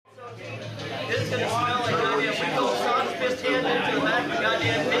gonna smell like goddamn Rico Son's fist hand into the back of the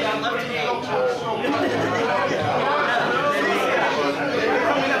goddamn pig and left cage.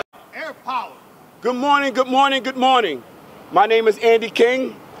 Air power. Good morning, good morning, good morning. My name is Andy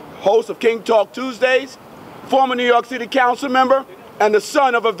King, host of King Talk Tuesdays, former New York City Council member, and the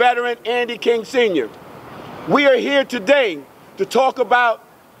son of a veteran, Andy King Sr. We are here today to talk about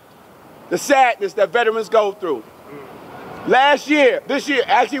the sadness that veterans go through. Last year,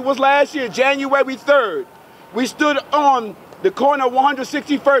 actually it was last year, January 3rd, we stood on the corner of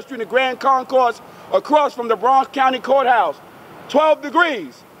 161st Street and Grand Concourse across from the Bronx County Courthouse. 12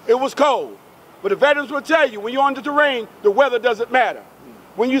 degrees, it was cold. But the veterans will tell you, when you're on the terrain, the weather doesn't matter.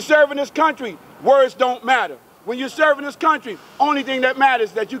 When you serve in this country, words don't matter. When you serve in this country, only thing that matters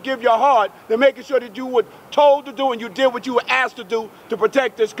is that you give your heart to making sure that you were told to do and you did what you were asked to do to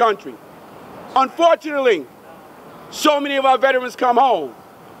protect this country. Unfortunately, so many of our veterans come home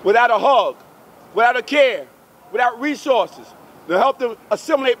without a hug, without a care, without resources to help them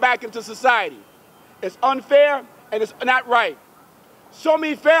assimilate back into society. It's unfair and it's not right. So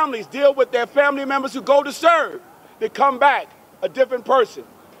many families deal with their family members who go to serve. They come back a different person.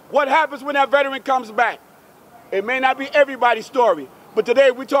 What happens when that veteran comes back? It may not be everybody's story, but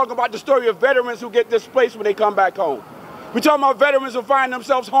today we're talking about the story of veterans who get displaced when they come back home. We're talking about veterans who find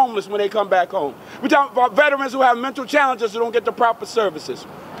themselves homeless when they come back home. We're talking about veterans who have mental challenges who don't get the proper services.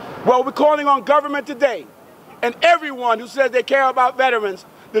 Well, we're calling on government today and everyone who says they care about veterans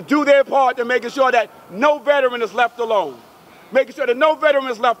to do their part in making sure that no veteran is left alone. Making sure that no veteran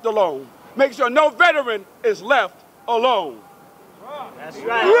is left alone. Making sure no veteran is left alone. That's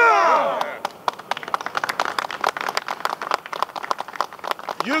right.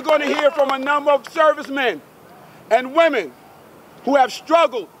 You're going to hear from a number of servicemen and women who have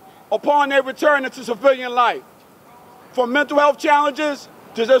struggled upon their return into civilian life. From mental health challenges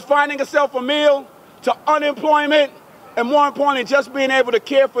to just finding yourself a meal to unemployment and more importantly, just being able to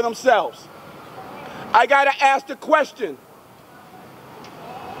care for themselves. I got to ask the question.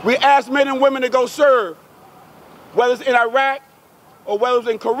 We ask men and women to go serve, whether it's in Iraq or whether it's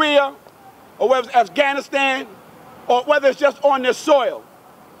in Korea or whether it's Afghanistan or whether it's just on their soil.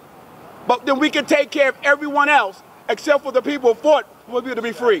 But then we can take care of everyone else except for the people who fought for people to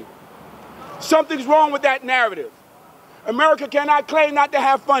be free. Something's wrong with that narrative. America cannot claim not to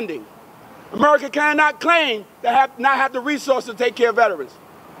have funding. America cannot claim to not have the resources to take care of veterans.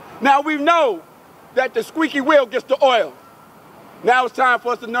 Now we know that the squeaky wheel gets the oil. Now it's time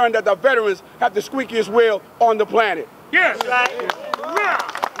for us to learn that the veterans have the squeakiest wheel on the planet. Yes. That's right.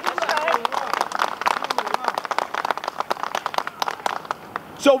 Yeah.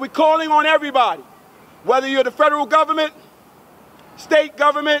 So we're calling on everybody, whether you're the federal government, state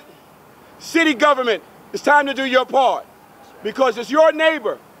government, city government, it's time to do your part. Because it's your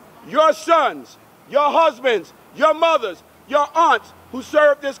neighbor, your sons, your husbands, your mothers, your aunts who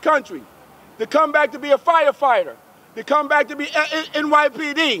served this country. To come back to be a firefighter, to come back to be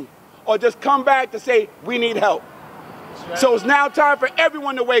NYPD, or just come back to say, we need help. Right. So it's now time for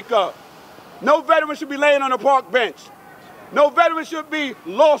everyone to wake up. No veteran should be laying on a park bench. No veteran should be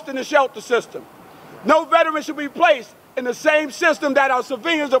lost in the shelter system. No veteran should be placed in the same system that our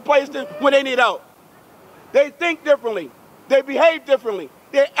civilians are placed in when they need help. They think differently. They behave differently.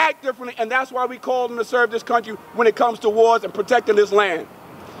 They act differently, and that's why we call them to serve this country when it comes to wars and protecting this land.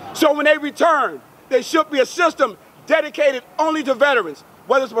 So when they return, there should be a system dedicated only to veterans,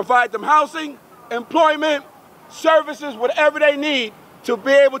 whether it's to provide them housing, employment, services, whatever they need to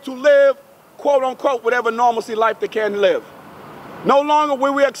be able to live, quote unquote, whatever normalcy life they can live. No longer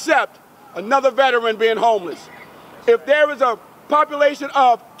will we accept another veteran being homeless. If there is a population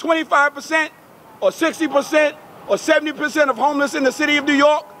of 25% or 60% or 70% of homeless in the city of New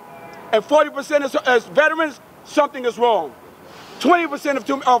York and 40% as veterans, something is wrong.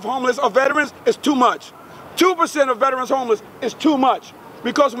 20% of homeless are veterans is too much. 2% of veterans homeless is too much.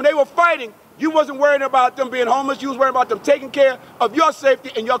 Because when they were fighting, you wasn't worried about them being homeless, you was worried about them taking care of your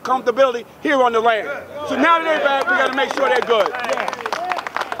safety and your comfortability here on the land. So now that they're back, we gotta make sure they're good.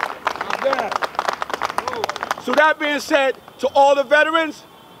 So that being said, to all the veterans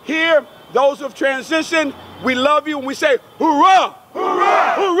here, those who have transitioned, we love you and we say, hoorah!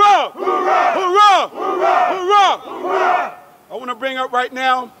 Hoorah! Hoorah! Hoorah! Hoorah! Hoorah! Hoorah! I wanna bring up right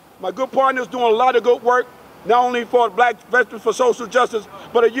now, my good partner's doing a lot of good work, not only for Black Veterans for Social Justice,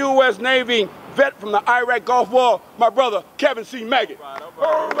 but a U.S. Navy vet from the Iraq Gulf War, my brother, Kevin C. Meggett.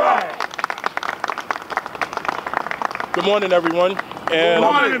 All right. Good morning, everyone. Good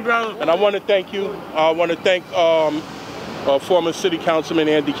morning, brother. And I want to thank you. I want to thank former City Councilman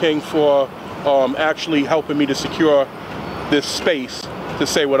Andy King for actually helping me to secure this space to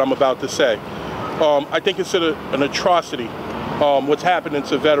say what I'm about to say. I think it's an atrocity what's happening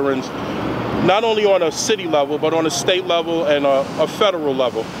to veterans, not only on a city level, but on a state level and a federal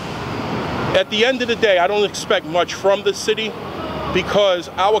level. At the end of the day, I don't expect much from the city because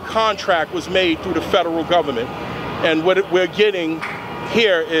our contract was made through the federal government. And what we're getting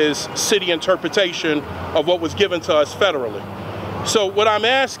here is city interpretation of what was given to us federally. So what I'm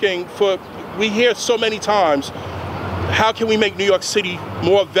asking for, we hear so many times, how can we make New York City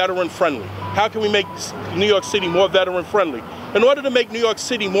more veteran friendly? How can we make New York City more veteran friendly? In order to make New York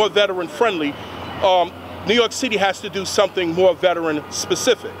City more veteran friendly, New York City has to do something more veteran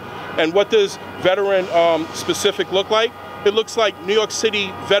specific. And what does veteran specific look like? It looks like New York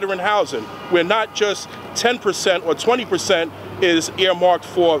City veteran housing, where not just 10% or 20% is earmarked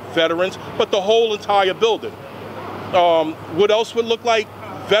for veterans, but the whole entire building. What else would look like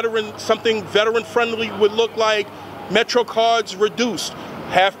something veteran friendly would look like Metro cards reduced,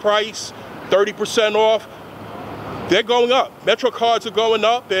 half price, 30% off. They're going up. Metro cards are going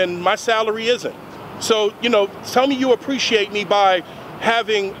up and my salary isn't. So, you know, tell me you appreciate me by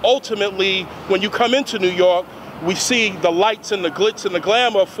having ultimately, when you come into New York, we see the lights and the glitz and the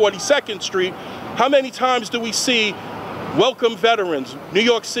glamour of 42nd Street. How many times do we see welcome veterans, New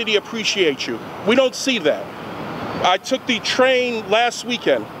York City appreciate you? We don't see that. I took the train last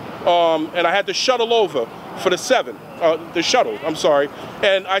weekend and I had to shuttle over for the shuttle, I'm sorry.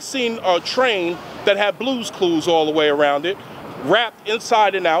 And I seen a train that had Blues Clues all the way around it, wrapped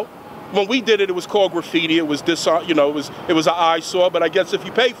inside and out. When we did it, it was called graffiti. It was you know, it was an eyesore, but I guess if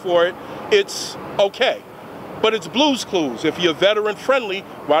you pay for it, it's okay. But it's Blues Clues. If you're veteran friendly,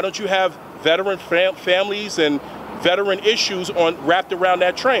 why don't you have veteran families and veteran issues wrapped around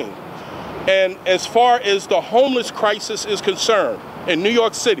that train? And as far as the homeless crisis is concerned in New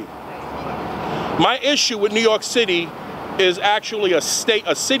York City, my issue with New York City is actually a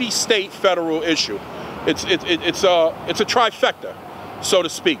city-state federal issue. It's a trifecta, so to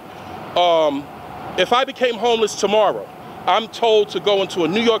speak. If I became homeless tomorrow, I'm told to go into a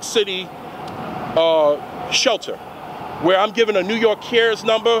New York City shelter where I'm given a New York Cares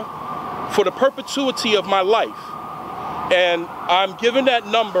number for the perpetuity of my life. And I'm given that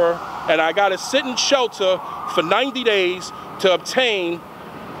number and I got to sit in shelter for 90 days to obtain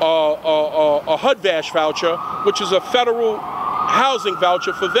a HUD-VASH voucher, which is a federal housing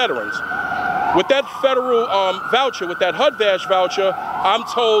voucher for veterans. With that federal voucher, with that HUD-VASH voucher, I'm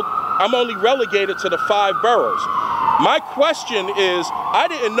told I'm only relegated to the 5 boroughs. My question is, I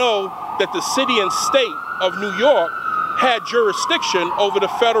didn't know that the city and state of New York had jurisdiction over the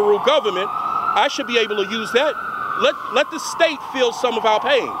federal government. I should be able to use that. Let the state feel some of our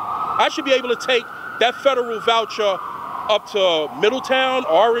pain. I should be able to take that federal voucher up to Middletown,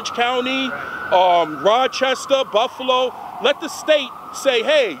 Orange County, Rochester, Buffalo. Let the state say,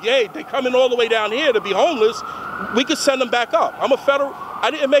 hey, they're coming all the way down here to be homeless. We could send them back up. I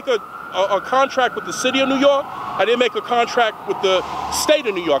didn't make a contract with the city of New York. I didn't make a contract with the state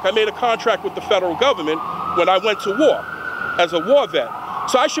of New York. I made a contract with the federal government when I went to war as a war vet.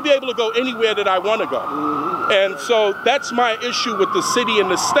 So I should be able to go anywhere that I want to go. And so that's my issue with the city and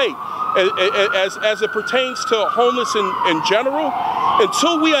the state. As it pertains to homeless in general,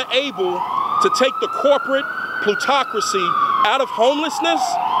 until we are able to take the corporate plutocracy out of homelessness,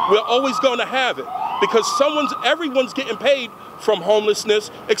 we're always going to have it. Because everyone's getting paid from homelessness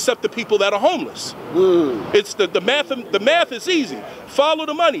except the people that are homeless. It's the math is easy. Follow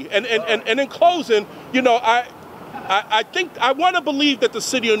the money. And in closing, you know, I think I want to believe that the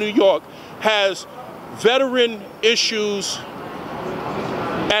city of New York has veteran issues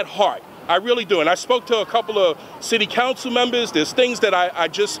at heart. I really do. And I spoke to a couple of city council members. There's things that I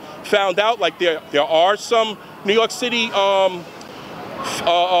just found out, like there are some New York City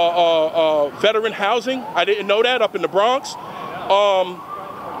veteran housing. I didn't know that up in the Bronx.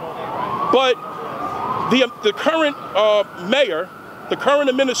 But the current mayor, the current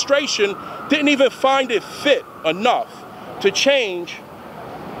administration didn't even find it fit enough to change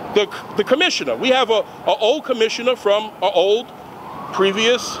the commissioner. We have an old commissioner from an old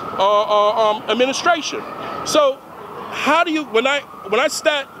previous administration. So how do you, when I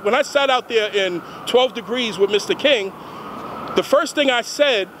sat out there in 12 degrees with Mr. King, the first thing I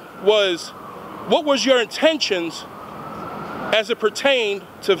said was, what was your intentions as it pertained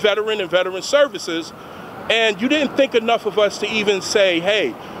to veteran and veteran services? And you didn't think enough of us to even say,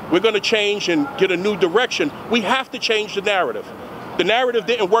 hey, we're going to change and get a new direction. We have to change the narrative. The narrative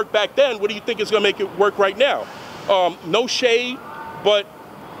didn't work back then. What do you think is going to make it work right now? No shade, but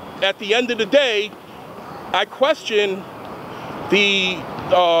at the end of the day, I question the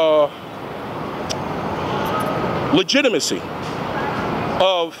legitimacy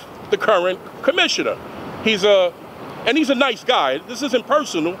of the current commissioner. He's a nice guy. This isn't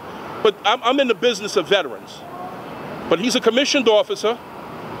personal, but I'm in the business of veterans. But he's a commissioned officer.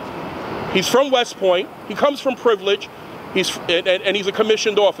 He's from West Point. He comes from privilege. And he's a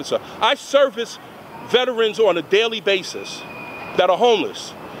commissioned officer. I service veterans on a daily basis that are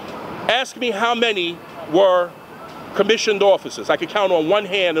homeless. Ask me how many were commissioned officers. I could count on one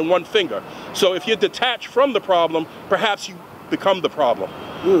hand and one finger. So if you're detached from the problem, perhaps you become the problem.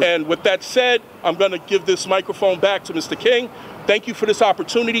 And with that said, I'm going to give this microphone back to Mr. King. Thank you for this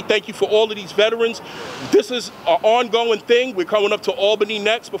opportunity. Thank you for all of these veterans. This is an ongoing thing. We're coming up to Albany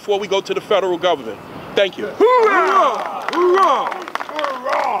next before we go to the federal government. Thank you. Hoorah! Hoorah!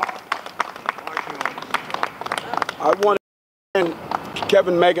 Hoorah! I want to thank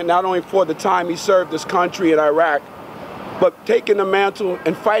Kevin Megan not only for the time he served this country in Iraq, but taking the mantle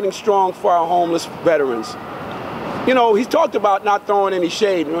and fighting strong for our homeless veterans. You know, he's talked about not throwing any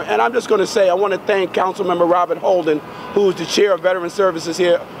shade, and I'm just going to say I want to thank Councilmember Robert Holden, who's the chair of Veteran Services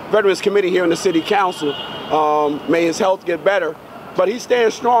here, Veterans Committee here in the City Council. May his health get better, but he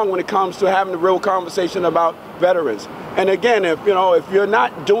stands strong when it comes to having a real conversation about veterans. And again, if you're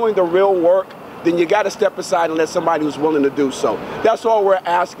not doing the real work, then you got to step aside and let somebody who's willing to do so. That's all we're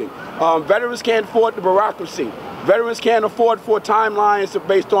asking. Veterans can't afford the bureaucracy. Veterans can't afford for timelines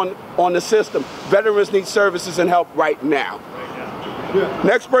based on the system. Veterans need services and help right now.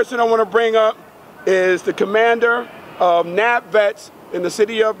 Next person I want to bring up is the commander of NAVVETS in the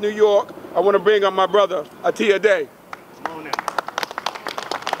city of New York. I want to bring up my brother, Atia Day.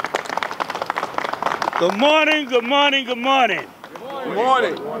 Good morning, good morning, good morning. Good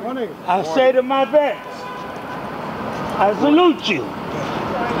morning. Good morning. I say to my vets, I salute you.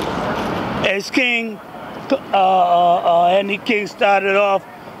 As King, Andy King started off,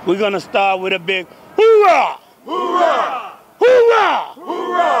 we're going to start with a big hoorah! Hoorah! Hoorah!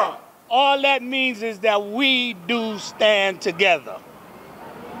 Hoorah! All that means is that we do stand together.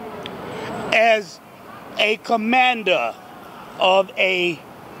 As a commander of a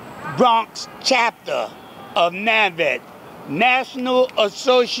Bronx chapter of NAVVET, National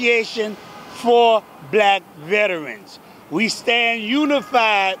Association for Black Veterans, we stand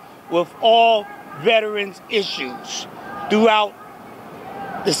unified with all veterans issues throughout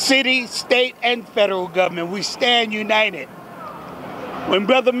the city, state, and federal government. We stand united. When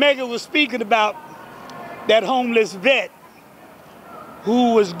Brother Megan was speaking about that homeless vet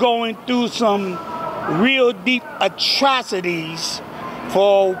who was going through some real deep atrocities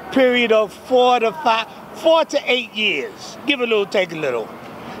for a period of 4 to 8 years. Give a little, take a little.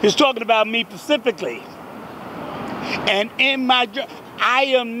 He's talking about me specifically. And in my job, I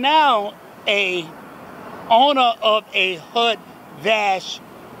am now a owner of a HUD-VASH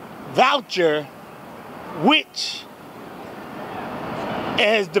voucher, which,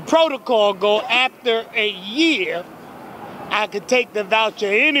 as the protocol go, after a year, I could take the voucher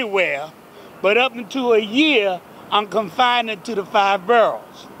anywhere, but up until a year, I'm confined to the 5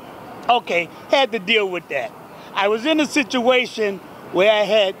 boroughs. Okay, had to deal with that. I was in a situation where I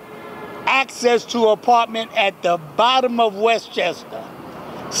had access to an apartment at the bottom of Westchester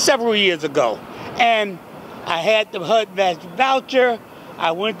several years ago. And I had the HUD-VASH voucher.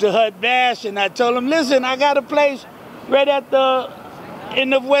 I went to HUD-VASH and I told them, listen, I got a place right at the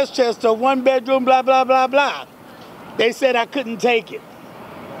end of Westchester, 1 bedroom, blah, blah, blah, blah. They said I couldn't take it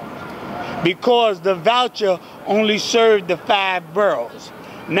because the voucher only served the 5 boroughs.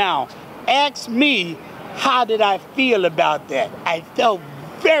 Now, ask me, how did I feel about that? I felt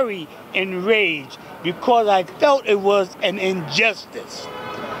very enraged because I felt it was an injustice.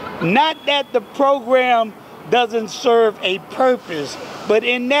 Not that the program doesn't serve a purpose, but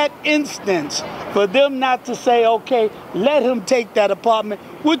in that instance, for them not to say, okay, let him take that apartment,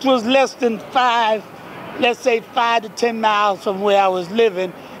 which was less than 5, let's say 5 to 10 miles from where I was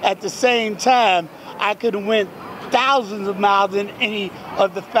living. At the same time, I could have went thousands of miles in any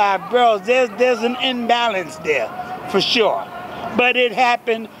of the 5 boroughs. There's an imbalance there, for sure. But it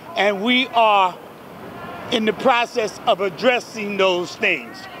happened, and we are in the process of addressing those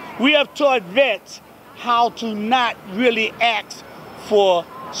things. We have taught vets how to not really ask for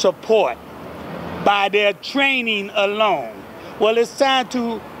support by their training alone. Well, it's time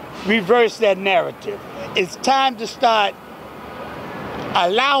to reverse that narrative. It's time to start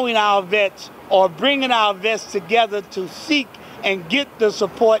allowing our vets or bringing our vets together to seek and get the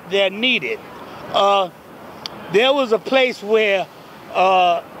support they're needed. There was a place where,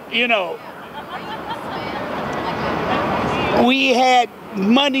 we had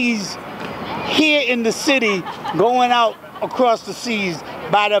monies here in the city going out across the seas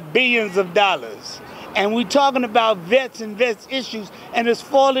by the billions of dollars. and we're talking about vets and vets issues, and it's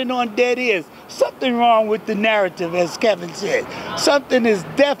falling on dead ears. Something wrong with the narrative, as Kevin said. Something is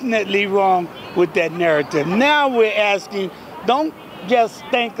definitely wrong with that narrative. Now we're asking, don't just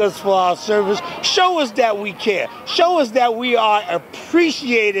thank us for our service. Show us that we care. Show us that we are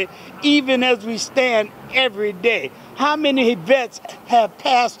appreciated even as we stand every day. How many vets have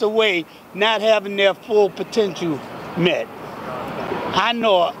passed away not having their full potential met? I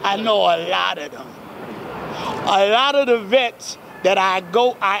know a lot of them. A lot of the vets that I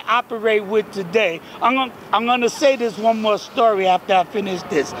operate with today, I'm gonna say this one more story after I finish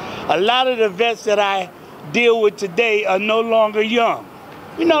this. A lot of the vets that I deal with today are no longer young.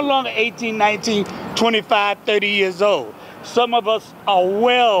 We're no longer 18, 19, 25, 30 years old. Some of us are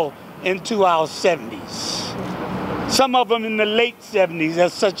well into our 70s. Some of them in the late 70s,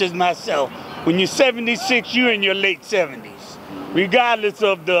 as such as myself. When you're 76, you're in your late 70s, regardless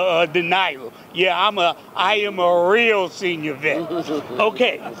of the denial. Yeah, I am a real senior vet.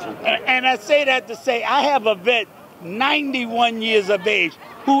 Okay, and I say that to say I have a vet 91 years of age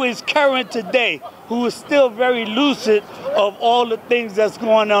who is current today, who is still very lucid of all the things that's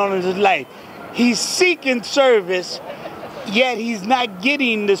going on in his life. He's seeking service, yet he's not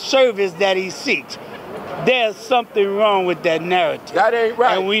getting the service that he seeks. There's something wrong with that narrative. That ain't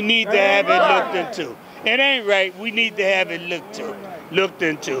right. And we need to have it looked into. It ain't right. We need to have it looked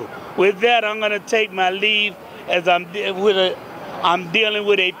into. With that, I'm going to take my leave as I'm dealing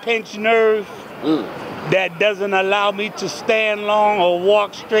with a pinched nerve that doesn't allow me to stand long or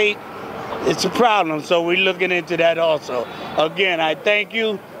walk straight. It's a problem, so we're looking into that also. Again, I thank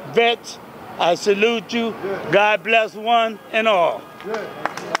you, vets. I salute you. God bless one and all.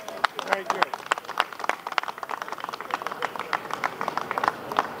 Thank you.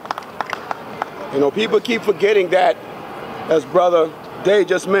 You know, people keep forgetting that, as Brother Day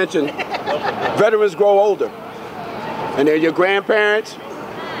just mentioned, veterans grow older. And they're your grandparents,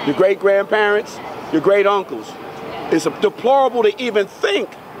 your great-grandparents, your great-uncles. It's deplorable to even think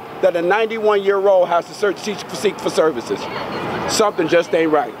that a 91-year-old has to seek for services. Something just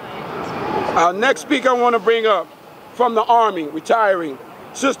ain't right. Our next speaker I want to bring up, from the Army, retiring,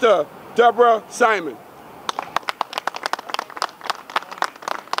 Sister Deborah Simon.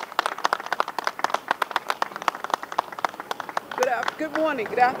 Good morning,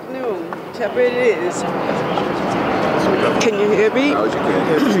 good afternoon, whichever it is. Can you hear me? No, you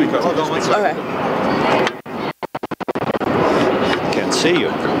can. All right. Can't see you.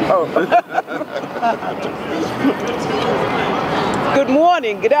 Oh. Good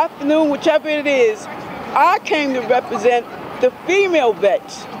morning, good afternoon, whichever it is. I came to represent the female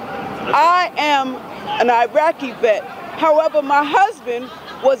vets. I am an Iraqi vet. However, my husband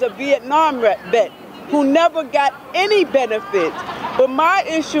was a Vietnam vet who never got any benefits. But my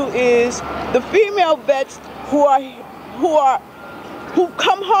issue is the female vets who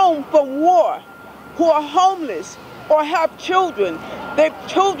come home from war, who are homeless or have children. Their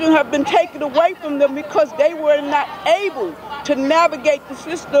children have been taken away from them because they were not able to navigate the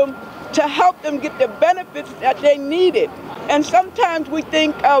system to help them get the benefits that they needed. And sometimes we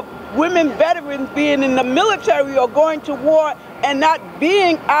think of women veterans being in the military or going to war and not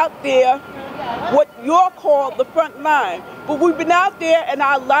being out there, what you're called the front line. But we've been out there and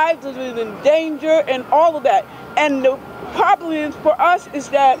our lives are in danger and all of that. And the problem is for us is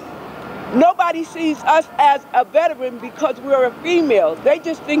that nobody sees us as a veteran because we're a female. They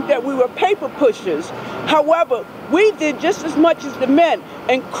just think that we were paper pushers. However, we did just as much as the men.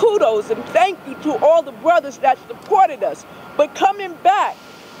 And kudos and thank you to all the brothers that supported us. But coming back,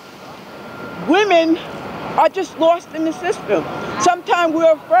 women are just lost in the system. Sometimes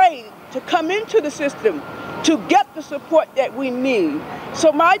we're afraid to come into the system to get the support that we need.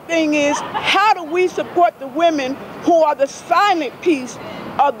 So my thing is, how do we support the women who are the silent piece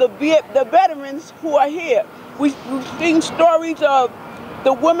of the veterans who are here? We've seen stories of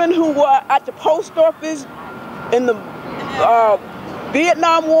the women who were at the post office in the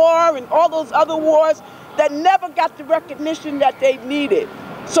Vietnam War and all those other wars that never got the recognition that they needed.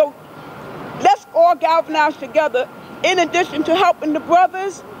 So let's all galvanize together. In addition to helping the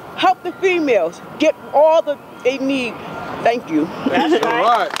brothers, help the females get all that they need. Thank you. That's all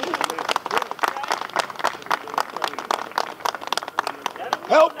right.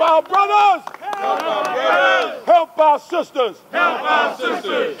 Help our brothers! Help our brothers! Help our sisters! Help our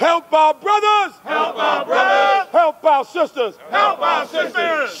sisters! Help our brothers! Help our brothers! Help our sisters! Help our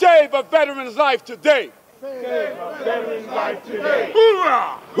sisters! Save a veteran's life today! Save a veteran's life today!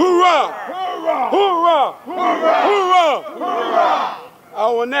 Hoorah! Hoorah! Hoorah! Hoorah! Hoorah! Hoorah! Hoorah!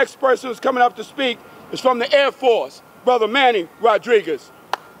 Our next person who's coming up to speak is from the Air Force, Brother Manny Rodriguez.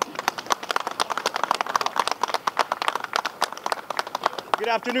 Good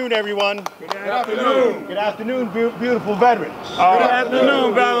afternoon, everyone. Good afternoon. Good afternoon, beautiful veterans. Good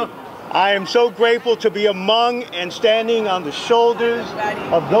afternoon, brother. I am so grateful to be among and standing on the shoulders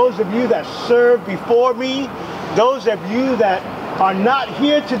of those of you that served before me, those of you that are not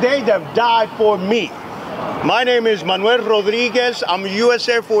here today that have died for me. My name is Manuel Rodriguez. I'm a U.S.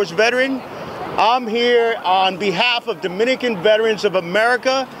 Air Force veteran. I'm here on behalf of Dominican Veterans of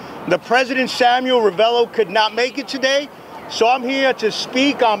America. The President Samuel Ravelo could not make it today, so I'm here to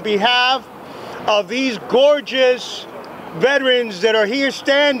speak on behalf of these gorgeous veterans that are here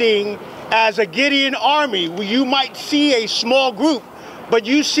standing as a Gideon army. You might see a small group, but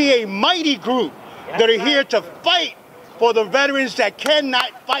you see a mighty group that are here to fight for the veterans that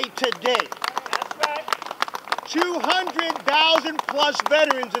cannot fight today. 200,000 plus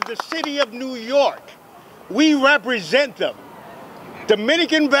veterans in the city of New York. We represent them.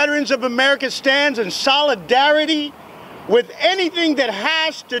 Dominican Veterans of America stands in solidarity with anything that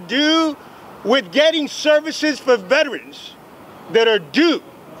has to do with getting services for veterans that are due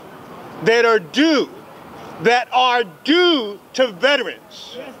to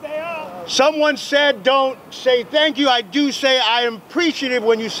veterans. Yes, they are. Someone said, don't say thank you. I do say I am appreciative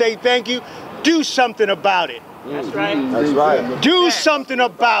when you say thank you. Do something about it. That's right. That's right. Do something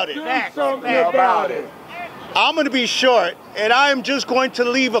about it. Something about it. I'm going to be short, and I am just going to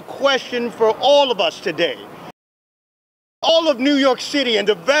leave a question for all of us today. All of New York City and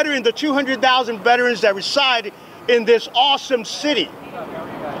the 200,000 veterans that reside in this awesome city.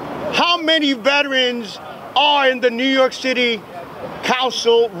 How many veterans are in the New York City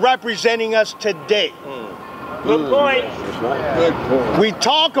Council representing us today? Good point. Good point. We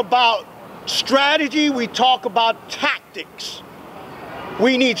talk about strategy, we talk about tactics.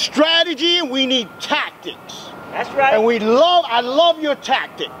 We need strategy and we need tactics. That's right. And I love your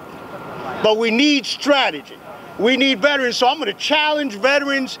tactic, but we need strategy. We need veterans, so I'm going to challenge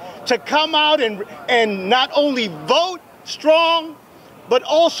veterans to come out and not only vote strong, but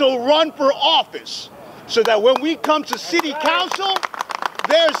also run for office, so that when we come to city council,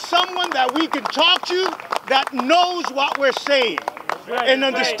 there's someone that we can talk to that knows what we're saying and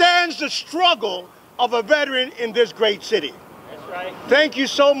understands the struggle of a veteran in this great city. Right. Thank you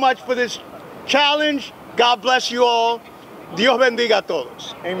so much for this challenge. God bless you all. Dios bendiga a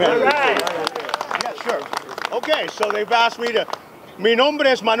todos. Amen. All right. Yeah, sure. Okay, so they've asked me to. Mi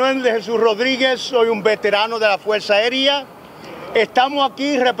nombre es Manuel de Jesús Rodríguez. Soy un veterano de la Fuerza Aérea. Estamos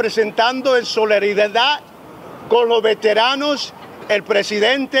aquí representando en solidaridad con los veteranos. El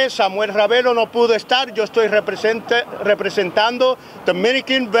presidente Samuel Ravelo no pudo estar. Yo estoy representando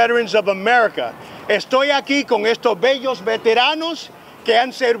Dominican Veterans of America. Estoy aquí con estos bellos veteranos que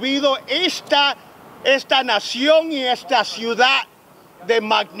han servido esta nación y esta ciudad de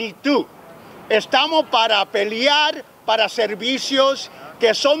magnitud. Estamos para pelear para servicios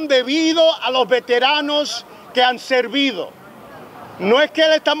que son debidos a los veteranos que han servido. No es que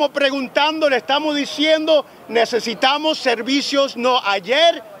le estamos preguntando, le estamos diciendo, necesitamos servicios no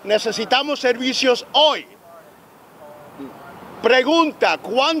ayer, necesitamos servicios hoy. Pregunta,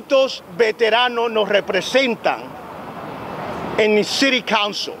 ¿cuántos veteranos nos representan en el City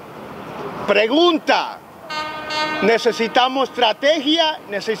Council? Pregunta, necesitamos estrategia,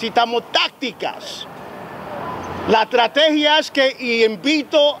 necesitamos tácticas. La estrategia es que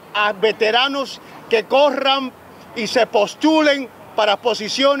invito a veteranos que corran y se postulen para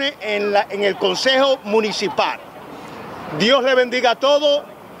posiciones en el Consejo Municipal. Dios le bendiga a todos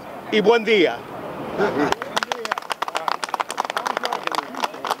y buen día.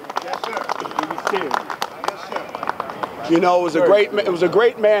 You know, it was a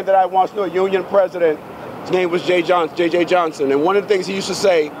great man that I once knew, a union president. His name was J.J. Johnson. And one of the things he used to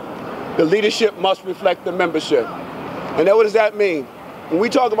say, the leadership must reflect the membership. And then what does that mean? When we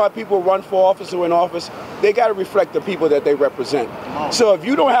talk about people who run for office or in office, they got to reflect the people that they represent. So if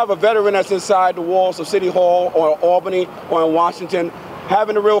you don't have a veteran that's inside the walls of City Hall or Albany or in Washington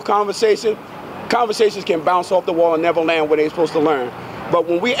having a real conversation, conversations can bounce off the wall and never land where they're supposed to learn. But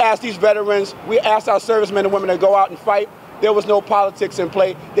when we ask these veterans, we ask our servicemen and women to go out and fight, there was no politics in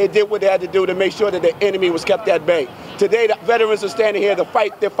play. They did what they had to do to make sure that the enemy was kept at bay. Today, the veterans are standing here to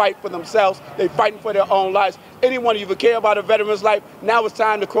fight. They fight for themselves. They're fighting for their own lives. Anyone of you who care about a veteran's life, now it's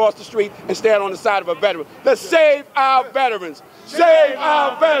time to cross the street and stand on the side of a veteran. Let's save our veterans. Save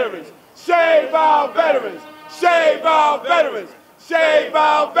our veterans. Save our veterans. Save our veterans. Save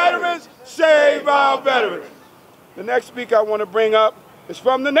our veterans. Save our veterans. The next speaker I want to bring up is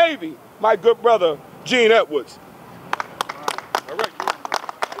from the Navy, my good brother, Gene Edwards. All right.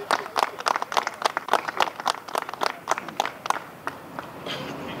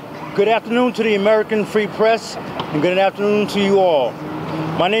 Good afternoon to the American Free Press, and good afternoon to you all.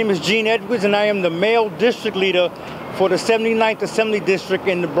 My name is Gene Edwards, and I am the male district leader for the 79th Assembly District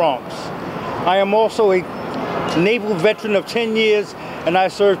in the Bronx. I am also a naval veteran of 10 years, and I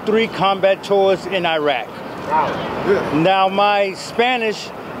served 3 combat tours in Iraq. Wow. Now, my Spanish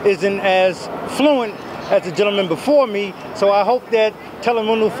isn't as fluent as the gentleman before me, so I hope that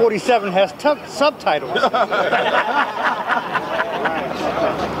Telemundo 47 has subtitles.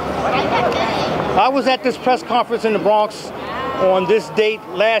 I was at this press conference in the Bronx on this date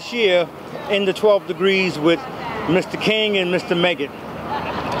last year in the 12 Degrees with Mr. King and Mr. Meggitt.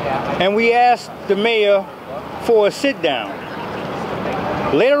 And we asked the mayor for a sit down.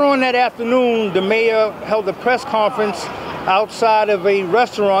 Later on that afternoon, the mayor held a press conference outside of a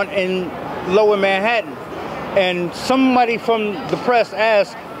restaurant in Lower Manhattan. And somebody from the press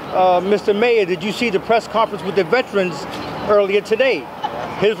asked, Mr. Mayor, did you see the press conference with the veterans earlier today?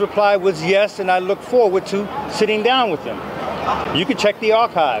 His reply was yes, and I look forward to sitting down with them. You can check the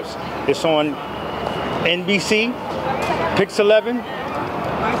archives. It's on NBC, Pix 11,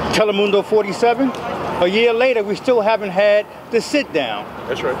 Telemundo 47. A year later, we still haven't had the sit down.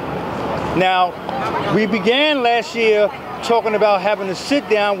 That's right. Now, we began last year talking about having a sit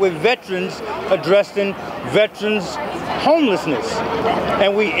down with veterans addressing veterans' homelessness.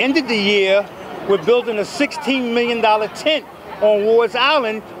 And we ended the year with building a $16 million tent on Ward's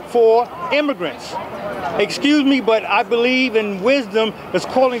Island for immigrants. Excuse me, but I believe in wisdom is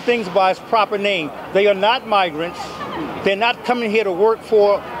calling things by its proper name. They are not migrants. They're not coming here to work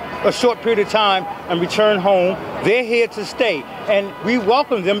for a short period of time and return home. They're here to stay. And we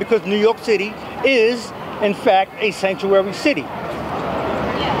welcome them because New York City is, in fact, a sanctuary city.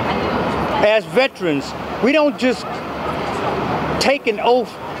 As veterans, we don't just take an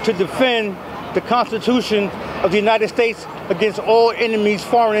oath to defend the Constitution of the United States against all enemies,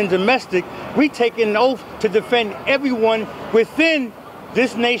 foreign and domestic. We take an oath to defend everyone within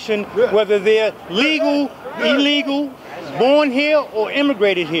this nation, whether they're legal, illegal, born here, or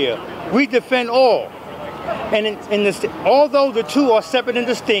immigrated here. We defend all. And although the two are separate and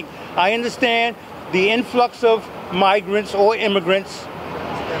distinct, I understand the influx of migrants or immigrants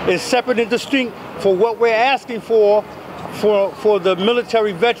is separate and distinct for what we're asking for the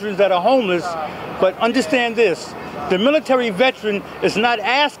military veterans that are homeless. But understand this, the military veteran is not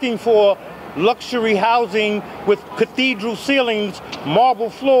asking for luxury housing with cathedral ceilings,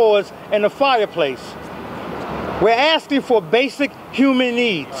 marble floors, and a fireplace. We're asking for basic human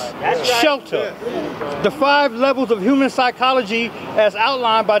needs. Shelter. The 5 levels of human psychology as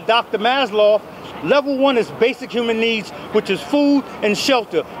outlined by Dr. Maslow. Level 1 is basic human needs, which is food and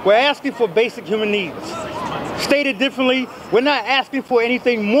shelter. We're asking for basic human needs. Stated differently, we're not asking for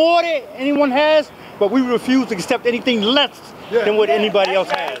anything more than anyone has, but we refuse to accept anything less than what anybody else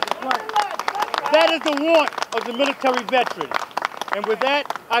has. That is the want of the military veteran. And with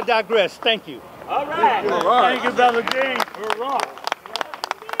that, I digress. Thank you. All right. All right. Thank you, Brother King. Hurrah.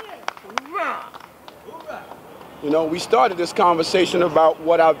 You know, we started this conversation about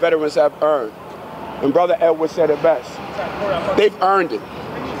what our veterans have earned. And Brother Edwards said it best. They've earned it.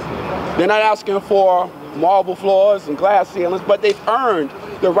 They're not asking for marble floors and glass ceilings, but they've earned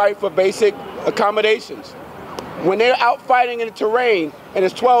the right for basic accommodations. When they're out fighting in the terrain and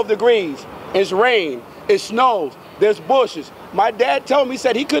it's 12 degrees, it's rain, it snows, there's bushes. My dad told me, he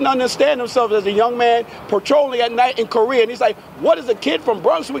said he couldn't understand himself as a young man patrolling at night in Korea. And he's like, what is a kid from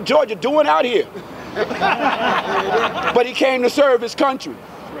Brunswick, Georgia doing out here? But he came to serve his country.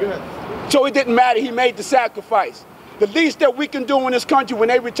 So it didn't matter, he made the sacrifice. The least that we can do in this country when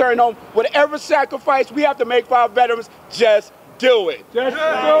they return home, whatever sacrifice we have to make for our veterans, just do it. Just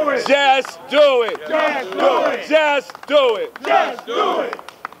do it. Just do it. Just do it. Just do it. Just do it.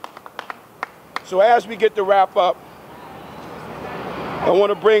 So as we get to wrap up, I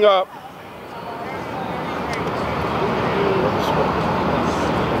want to bring up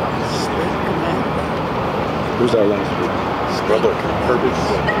who's our last speaker? Brother Herbert.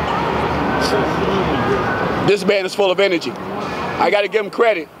 This man is full of energy. I got to give him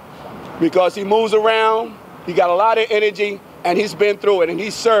credit because he moves around, he got a lot of energy, and he's been through it, and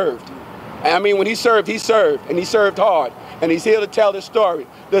he served. I mean, when he served, and he served hard, and he's here to tell this story.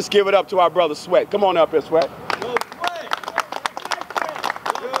 Let's give it up to our brother Sweat. Come on up here, Sweat.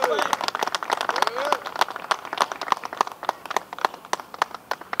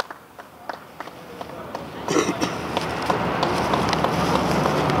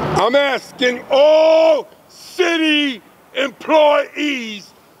 I'm asking all city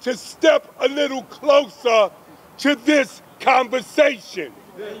employees to step a little closer to this conversation.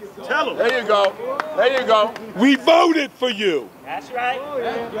 Tell them. There you go. There you go. We voted for you. That's right.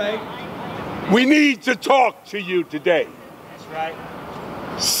 That's right. We need to talk to you today. That's right.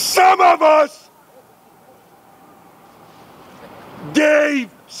 some of us gave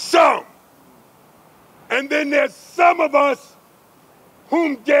some. And then there's some of us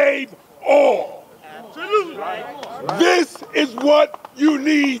whom gave all. Absolutely. This is what you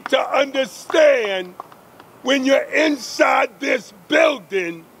need to understand when you're inside this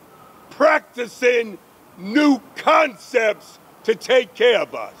building practicing new concepts to take care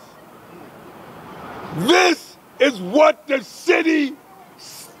of us. This is what the city,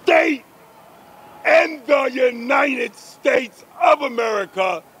 state, and the United States of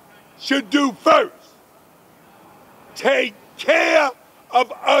America should do first. Take care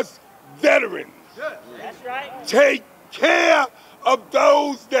of us veterans. That's right. Take care of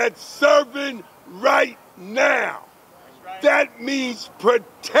those that's serving right now. That means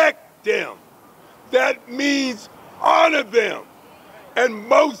protect them. That means honor them. And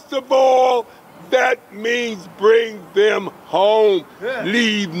most of all, that means bring them home.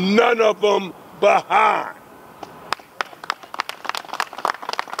 Leave none of them behind.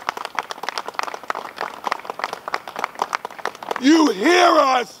 You hear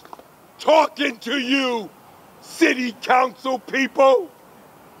us talking to you, city council people.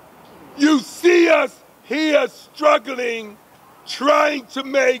 You see us here struggling, trying to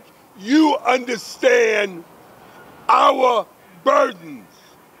make you understand our burdens.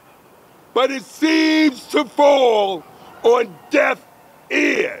 But it seems to fall on deaf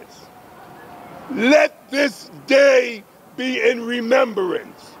ears. Let this day be in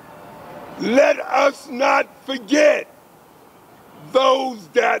remembrance. Let us not forget those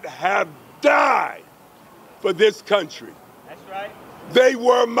that have died for this country. That's right. They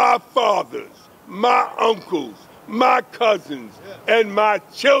were my fathers, my uncles, my cousins, and my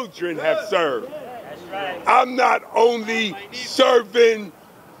children have served. That's right. I'm not only serving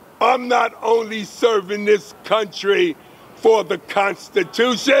this country for the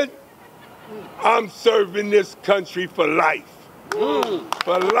Constitution, I'm serving this country for life.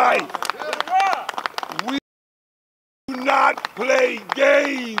 For life. We do not play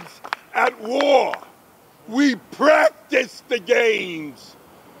games at war. We practice the games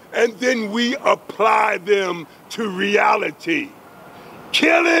and then we apply them to reality.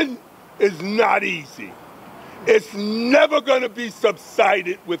 Killing is not easy. It's never going to be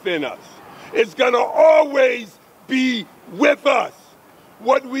subsided within us. It's going to always be with us.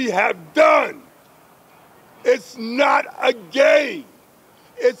 What we have done, it's not a game.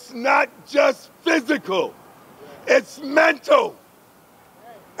 It's not just physical. It's mental.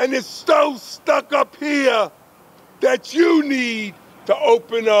 And it's so stuck up here that you need to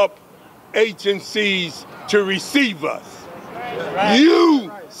open up agencies to receive us.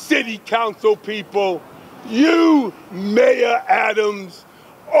 You city council people, you Mayor Adams,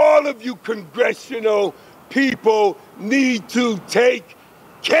 all of you congressional people need to take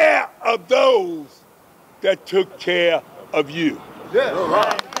care of those that took care of you.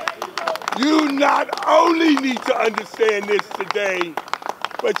 You not only need to understand this today,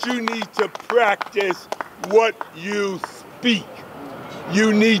 but you need to practice what you speak.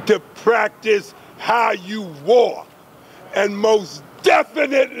 You need to practice how you walk. And most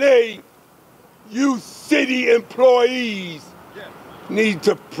definitely, you city employees need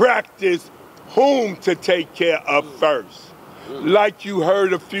to practice whom to take care of first. Like you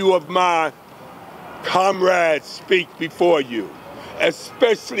heard a few of my comrades speak before you,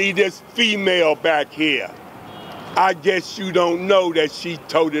 especially this female back here. I guess you don't know that she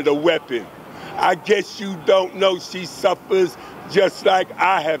toted a weapon. I guess you don't know she suffers just like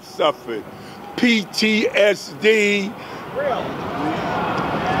I have suffered. PTSD,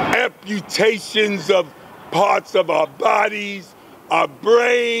 amputations of parts of our bodies, our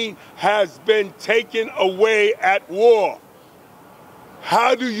brain has been taken away at war.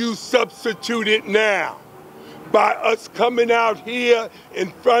 How do you substitute it now? By us coming out here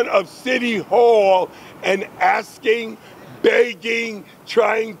in front of City Hall and asking, begging,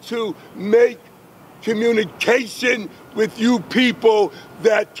 trying to make communication with you people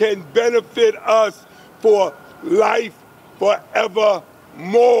that can benefit us for life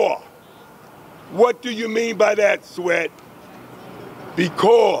forevermore. What do you mean by that, Sweat?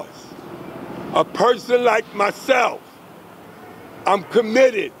 Because a person like myself, I'm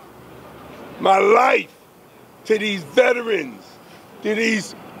committed my life to these veterans, to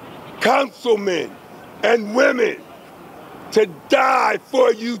these councilmen and women, to die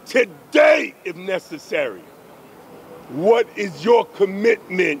for you today if necessary. What is your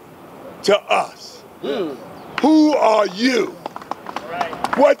commitment to us? Who are you?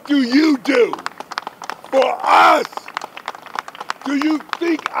 What do you do for us? Do you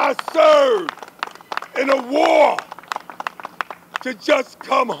think I served in a war to just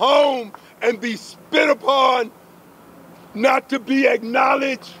come home and be spit upon, not to be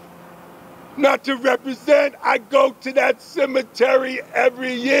acknowledged, not to represent. I go to that cemetery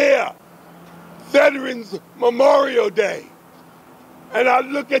every year, Veterans Memorial Day, and I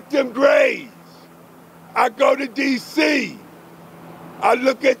look at them graves. I go to D.C., I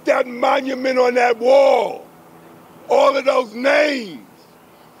look at that monument on that wall, all of those names.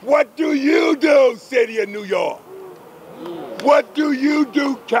 What do you do, City of New York? What do you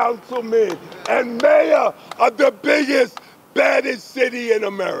do, councilman and mayor of the biggest, baddest city in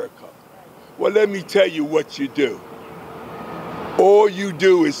America? Well, let me tell you what you do. All you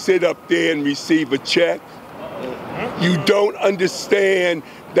do is sit up there and receive a check. You don't understand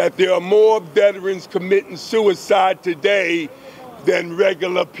that there are more veterans committing suicide today than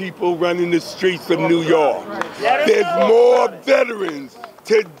regular people running the streets of New York. There's more veterans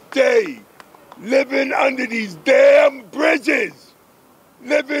today living under these damn bridges,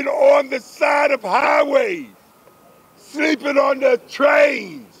 living on the side of highways, sleeping on the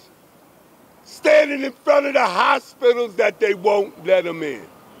trains, standing in front of the hospitals that they won't let them in.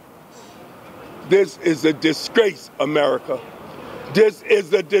 This is a disgrace, America. This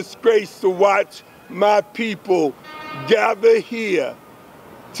is a disgrace to watch my people gather here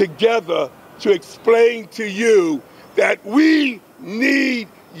together to explain to you that we need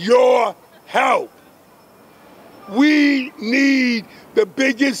your help. We need the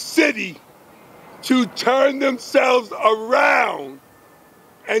biggest city to turn themselves around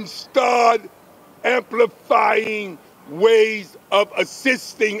and start amplifying ways of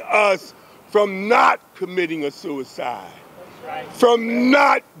assisting us from not committing a suicide, from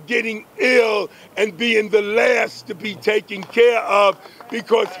not getting ill and being the last to be taken care of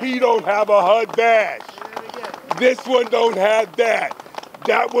because he don't have a HUD badge. This one don't have that.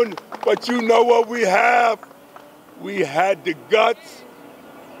 That one, but you know what we have? We had the guts,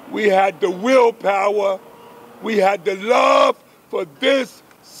 we had the willpower, we had the love for this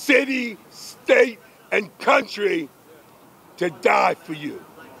city, state, and country to die for you.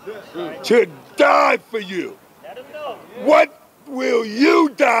 To die for you. What will you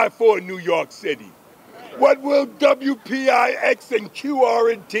die for in New York City? What will WPIX and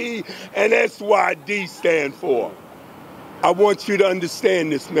QRT and SYD stand for? I want you to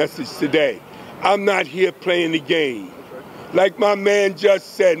understand this message today. I'm not here playing the game. Like my man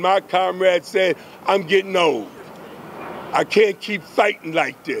just said, my comrade said, I'm getting old. I can't keep fighting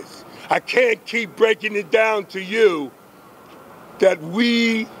like this. I can't keep breaking it down to you that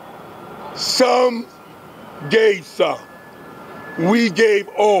some gave some. We gave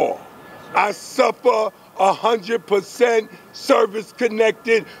all. I suffer 100%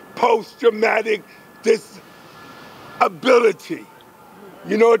 service-connected post-traumatic disability.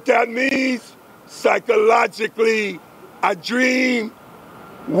 You know what that means? Psychologically, I dream,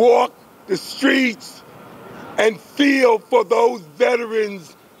 walk the streets, and feel for those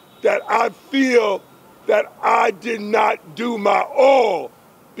veterans that I feel that I did not do my all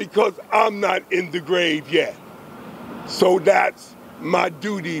because I'm not in the grave yet. So that's my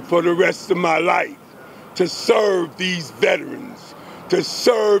duty for the rest of my life, to serve these veterans, to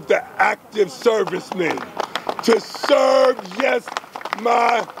serve the active servicemen, to serve, yes,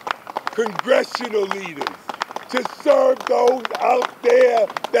 my congressional leaders, to serve those out there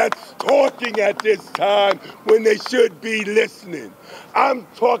that's talking at this time when they should be listening. I'm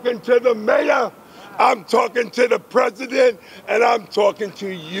talking to the mayor, I'm talking to the president, and I'm talking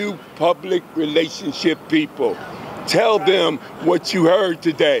to you public relationship people. Tell them what you heard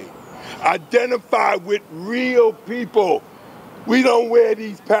today. Identify with real people. We don't wear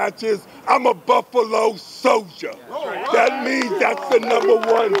these patches. I'm a Buffalo soldier. That means that's the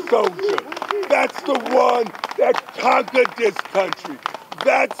 #1 soldier. That's the one that conquered this country.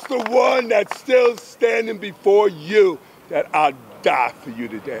 That's the one that's still standing before you, that I'll die for you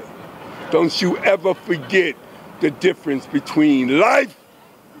today. Don't you ever forget the difference between life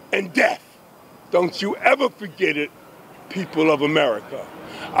and death. Don't you ever forget it, people of America.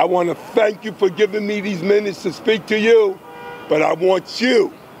 I want to thank you for giving me these minutes to speak to you, but I want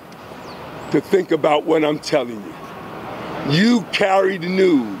you to think about what I'm telling you. You carry the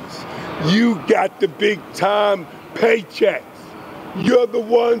news. You got the big time paychecks. You're the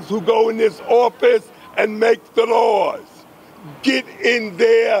ones who go in this office and make the laws. Get in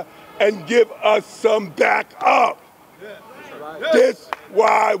there and give us some back up. That's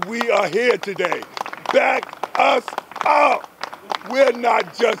why we are here today. Back us up. We're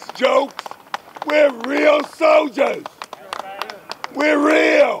not just jokes. We're real soldiers. We're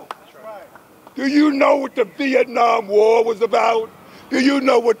real. Do you know what the Vietnam War was about? Do you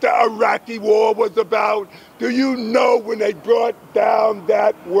know what the Iraqi war was about? Do you know when they brought down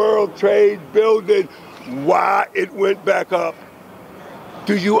that World Trade Building, why it went back up?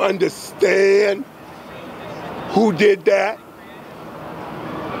 Do you understand who did that?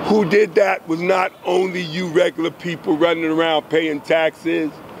 Who did that was not only you regular people running around paying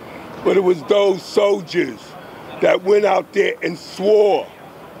taxes, but it was those soldiers that went out there and swore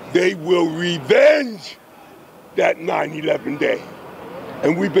they will revenge that 9/11 day.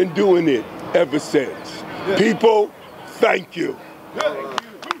 And we've been doing it ever since. People, thank you.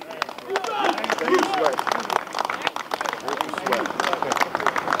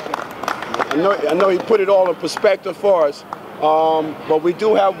 I know he put it all in perspective for us, but we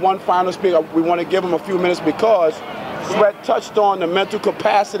do have one final speaker. We want to give him a few minutes because Sweat touched on the mental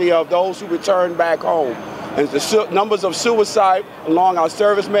capacity of those who return back home. And the numbers of suicide among our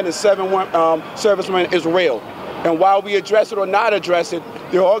servicemen and 7 servicemen is real. And while we address it or not address it,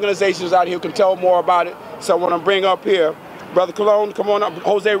 there are organizations out here who can tell more about it. So I want to bring up here, Brother Colon, come on up,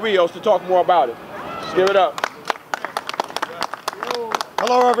 Jose Rios, to talk more about it. Give it up.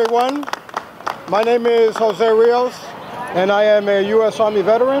 Hello, everyone. My name is Jose Rios, and I am a U.S. Army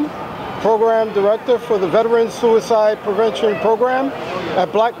veteran, Program Director for the Veterans Suicide Prevention Program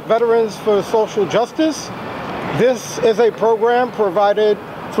at Black Veterans for Social Justice. This is a program provided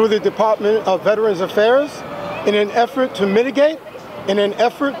through the Department of Veterans Affairs in an effort to mitigate, in an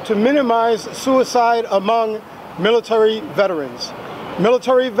effort to minimize suicide among military veterans.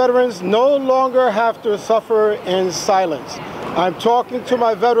 Military veterans no longer have to suffer in silence. I'm talking to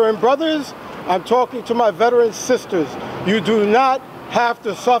my veteran brothers, I'm talking to my veteran sisters. You do not have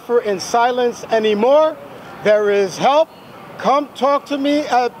to suffer in silence anymore. There is help. Come talk to me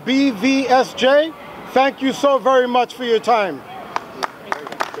at BVSJ. Thank you so very much for your time.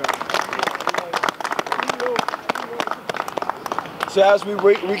 So as we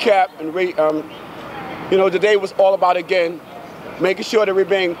recap and today was all about, again, making sure that we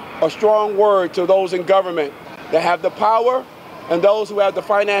bring a strong word to those in government that have the power and those who have the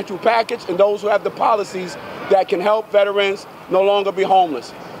financial package and those who have the policies that can help veterans no longer be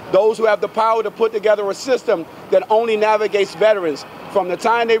homeless. Those who have the power to put together a system that only navigates veterans from the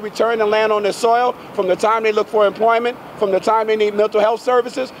time they return and land on their soil, from the time they look for employment, from the time they need mental health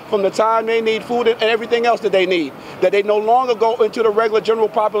services, from the time they need food and everything else that they need. That they no longer go into the regular general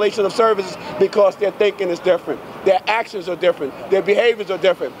population of services because their thinking is different. Their actions are different. Their behaviors are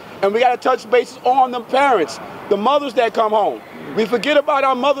different. And we got to touch bases on the parents, the mothers that come home. We forget about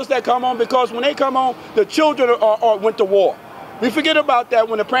our mothers that come home because when they come home, the children went to war. We forget about that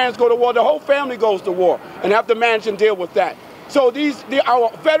when the parents go to war, the whole family goes to war and have to manage and deal with that. So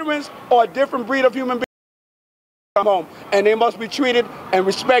our veterans are a different breed of human beings come home, and they must be treated and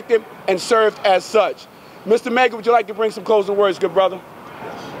respected and served as such. Mr. Mega, would you like to bring some closing words, good brother?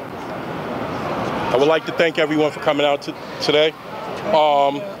 I would like to thank everyone for coming out today.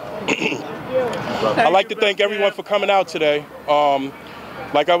 I'd like to thank everyone for coming out today.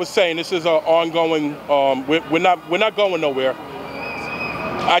 Like I was saying, this is an ongoing, we're not going nowhere.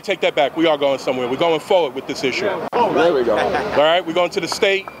 I take that back. We are going somewhere. We're going forward with this issue. Oh, there we go. All right, we're going to the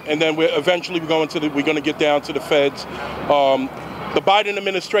state, and then we're going to get down to the feds. The Biden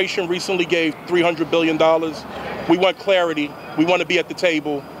administration recently gave $300 billion. We want clarity. We want to be at the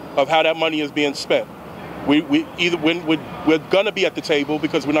table of how that money is being spent. We're going to be at the table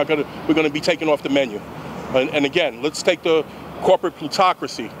because we're going to be taken off the menu. And again, let's take the corporate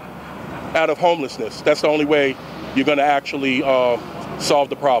plutocracy out of homelessness. That's the only way you're going to actually solve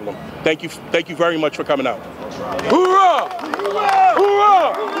the problem. Thank you very much for coming out. Hoorah!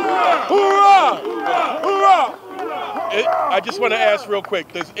 Hoorah! Hoorah! Hoorah! I just want to ask real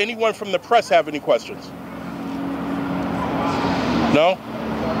quick, does anyone from the press have any questions? No?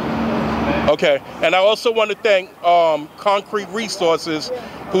 Okay, and I also want to thank Concrete Resources,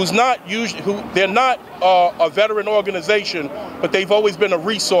 they're not a veteran organization, but they've always been a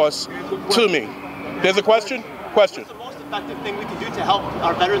resource to me. There's a question? Question. What's the most effective thing we can do to help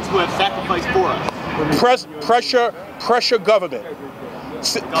our veterans who have sacrificed for us? Pressure government.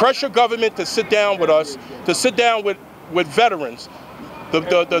 Pressure government to sit down with us, to sit down with veterans.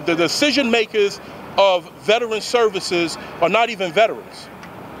 The decision makers of veteran services are not even veterans.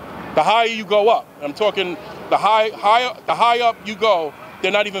 The higher you go up, I'm talking the high up you go,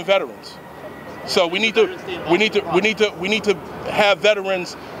 they're not even veterans. So we need to have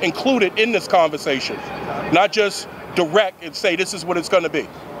veterans included in this conversation, not just direct and say this is what it's going to be.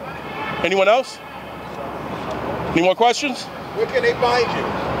 Anyone else? Any more questions? Where can they find you?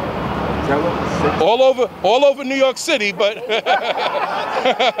 All over New York City, but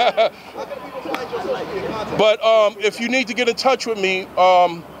But if you need to get in touch with me,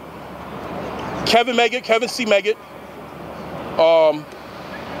 Kevin Megget, Kevin C. Megget,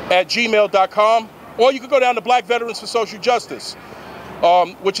 at gmail.com, or you can go down to Black Veterans for Social Justice,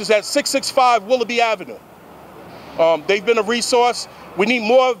 which is at 665 Willoughby Avenue. They've been a resource. We need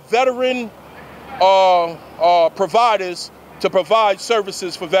more veteran providers to provide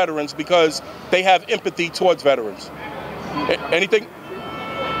services for veterans because they have empathy towards veterans. Anything?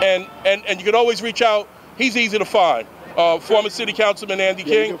 And you can always reach out. He's easy to find. Former City Councilman Andy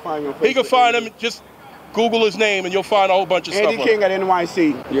King. He can find him. Just Google his name and you'll find a whole bunch of stuff. Andy King at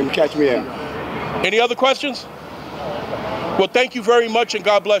NYC. You can catch me there. Any other questions? Well, thank you very much and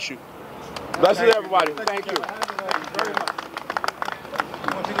God bless you. Blessings, everybody. Thank you.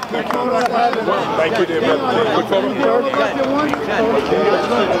 Thank you, dear brother.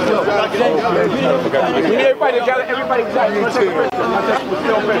 We need everybody together. Everybody together.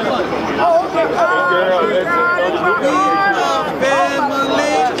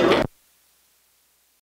 Family.